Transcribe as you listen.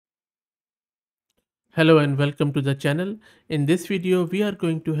Hello and welcome to the channel. In this video, we are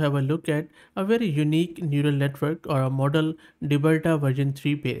going to have a look at a very unique neural network or a model Deberta version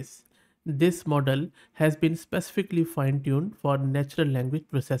 3 base. This model has been specifically fine-tuned for natural language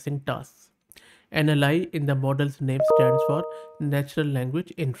processing tasks. NLI in the model's name stands for Natural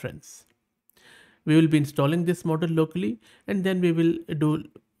Language Inference. We will be installing this model locally and then we will do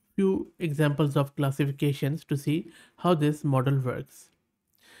few examples of classifications to see how this model works.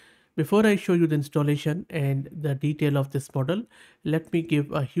 Before I show you the installation and the detail of this model, let me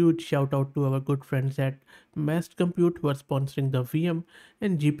give a huge shout out to our good friends at Massed Compute who are sponsoring the VM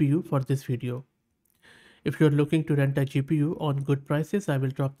and GPU for this video. If you're looking to rent a GPU on good prices, I will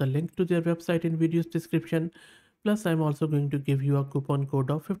drop the link to their website in video's description. Plus, I'm also going to give you a coupon code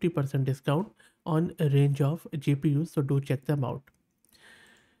of 50% discount on a range of GPUs, so do check them out.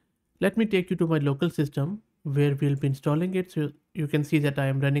 Let me take you to my local system where we'll be installing it. So you can see that I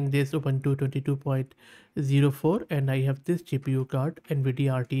am running this Ubuntu 22.04 and I have this GPU card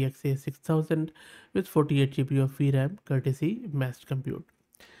NVIDIA RTX A6000 with 48 GB of VRAM courtesy Massed Compute.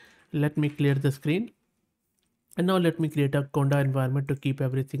 Let me clear the screen. And now let me create a Conda environment to keep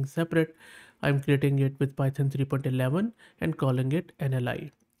everything separate. I'm creating it with Python 3.11 and calling it NLI.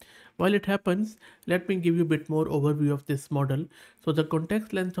 While it happens, let me give you a bit more overview of this model. So the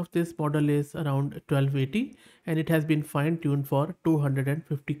context length of this model is around 1280 and it has been fine-tuned for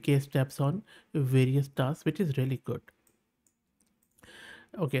 250k steps on various tasks, which is really good.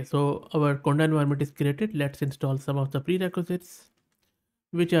 Okay, so our Conda environment is created. Let's install some of the prerequisites,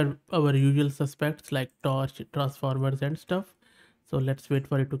 which are our usual suspects like torch, transformers and stuff. So let's wait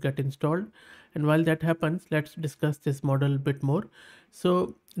for it to get installed. And while that happens, let's discuss this model a bit more.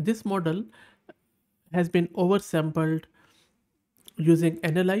 So this model has been oversampled using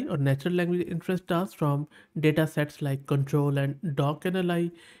NLI or natural language inference tasks from datasets like control and doc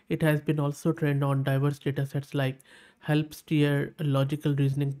NLI. It has been also trained on diverse datasets like help steer, logical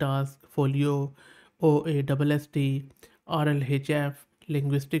reasoning task, folio, OASST, RLHF,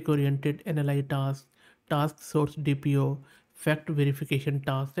 linguistic oriented NLI tasks, task source DPO, fact verification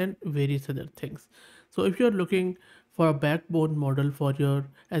tasks, and various other things. So if you're looking for a backbone model for your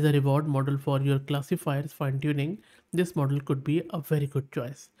as a reward model for your classifiers fine tuning, this model could be a very good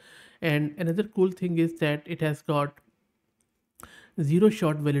choice. And another cool thing is that it has got zero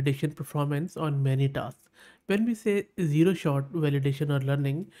shot validation performance on many tasks. When we say zero shot validation or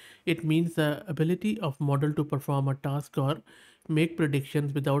learning, it means the ability of model to perform a task or make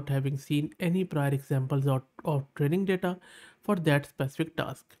predictions without having seen any prior examples or training data for that specific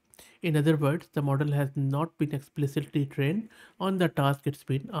task. In other words, the model has not been explicitly trained on the task it's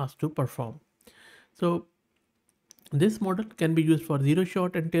been asked to perform. So this model can be used for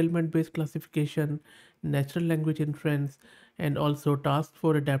zero-shot entailment-based classification, natural language inference, and also task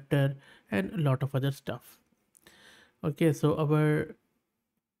for adapter and a lot of other stuff. Okay, so our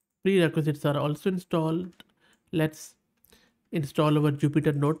prerequisites are also installed. Let's install our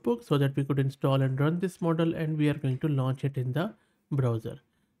Jupyter notebook so that we could install and run this model, and we are going to launch it in the browser.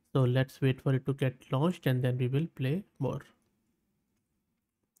 So let's wait for it to get launched and then we will play more.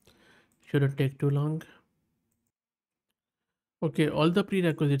 Shouldn't take too long. Okay, all the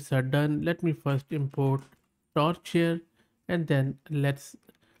prerequisites are done. Let me first import torch here and then let's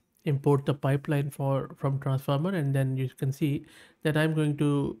import the pipeline from transformer, and then you can see that I'm going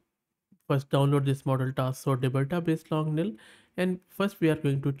to first download this model task or Deberta-base long nil, and first we are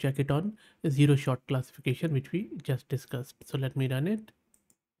going to check it on zero shot classification which we just discussed. So let me run it.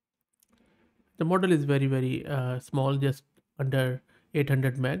 The model is very small, just under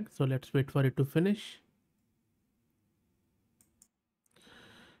 800 meg, so let's wait for it to finish.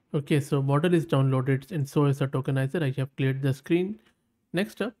 Okay, so model is downloaded and so is a tokenizer. I have cleared the screen.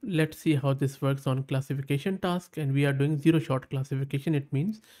 Next up, let's see how this works on classification task, and we are doing zero shot classification. It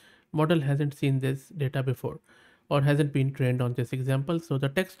means model hasn't seen this data before or hasn't been trained on this example. So the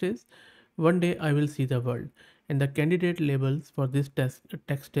text is, one day I will see the world, and the candidate labels for this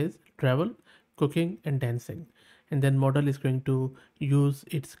text is travel, cooking and dancing. And then model is going to use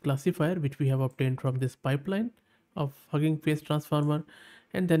its classifier which we have obtained from this pipeline of Hugging Face transformer,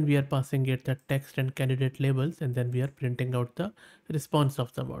 and then we are passing it the text and candidate labels, and then we are printing out the response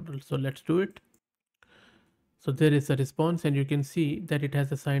of the model. So let's do it. So there is a response and you can see that it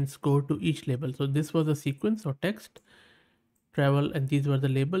has assigned score to each label. So this was a sequence or text, travel, and these were the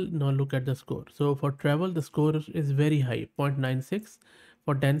label. Now look at the score. So for travel, the score is very high, 0.96.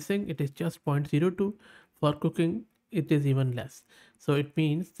 For dancing, it is just 0.02. For cooking, it is even less. So it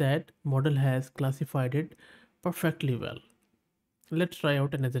means that model has classified it perfectly well. Let's try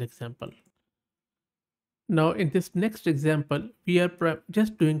out another example. Now in this next example, we are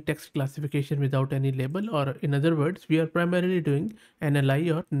just doing text classification without any label, or in other words, we are primarily doing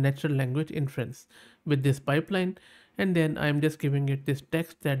NLI or natural language inference with this pipeline. And then I'm just giving it this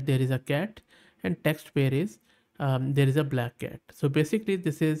text that there is a cat, and text pair is there is a black cat. So basically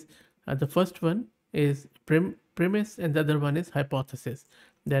this is the first one is premise and the other one is hypothesis.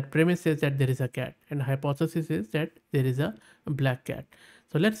 That premise is that there is a cat and hypothesis is that there is a black cat.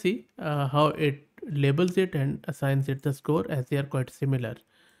 So let's see how it labels it and assigns it the score, as they are quite similar.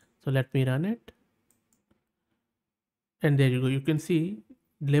 So let me run it. And there you go. You can see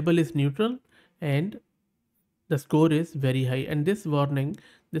label is neutral and the score is very high. And this warning,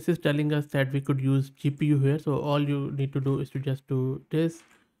 this is telling us that we could use GPU here. So all you need to do is to just do this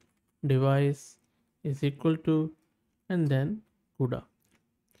device is equal to and then CUDA.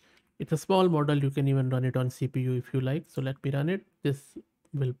 It's a small model. You can even run it on CPU if you like. So let me run it. This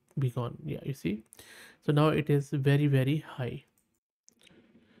will be gone. Yeah, you see. So now it is very, very high.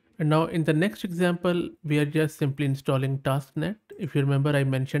 And now in the next example, we are just simply installing tasknet. If you remember, I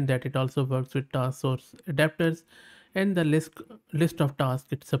mentioned that it also works with task source adapters, and the list of tasks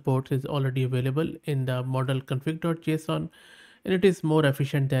it supports is already available in the model config.json, and it is more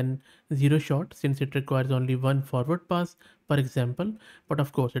efficient than zero shot since it requires only one forward pass per example, but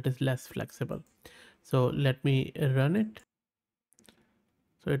of course it is less flexible. So let me run it.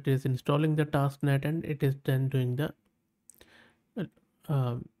 So it is installing the tasknet and it is then doing the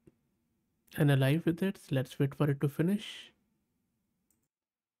NLI with it. So let's wait for it to finish.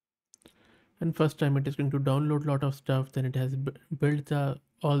 And first time it is going to download a lot of stuff, then it has built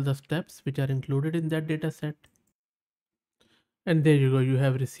all the steps which are included in that data set. And there you go, you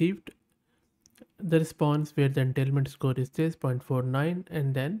have received the response where the entailment score is this 0.49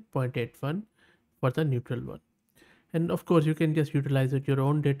 and then 0.81 for the neutral one. And of course you can just utilize it your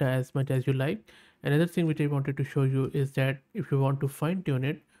own data as much as you like. Another thing which I wanted to show you is that if you want to fine tune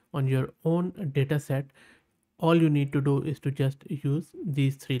it on your own data set, all you need to do is to just use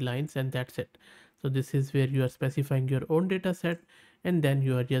these three lines and that's it. So this is where you are specifying your own data set, and then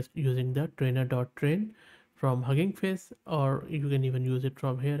you are just using the trainer.train from Hugging Face, or you can even use it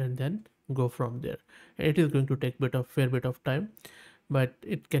from here and then go from there. It is going to take fair bit of time, but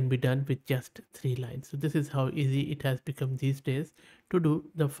it can be done with just three lines. So this is how easy it has become these days to do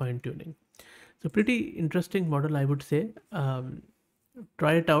the fine tuning. So pretty interesting model, I would say.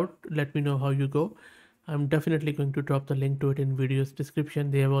 Try it out, let me know how you go. I'm definitely going to drop the link to it in video's description.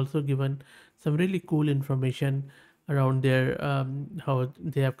 They have also given some really cool information around their how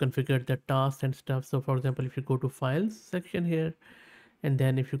they have configured the tasks and stuff. So for example, if you go to files section here, and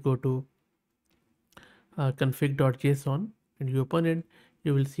then if you go to config.json and you open it,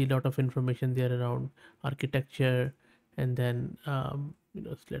 you will see a lot of information there around architecture. And then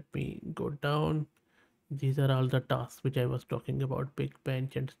let me go down. These are all the tasks which I was talking about, big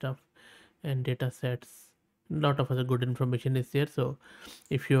bench and stuff, and data sets. A lot of other good information is there. So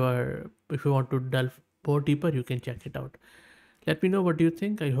if you want to delve more deeper, you can check it out. Let me know what do you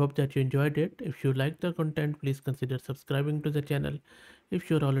think. I hope that you enjoyed it. If you like the content, please consider subscribing to the channel. If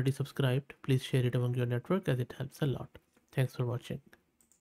you're already subscribed, please share it among your network as it helps a lot. Thanks for watching.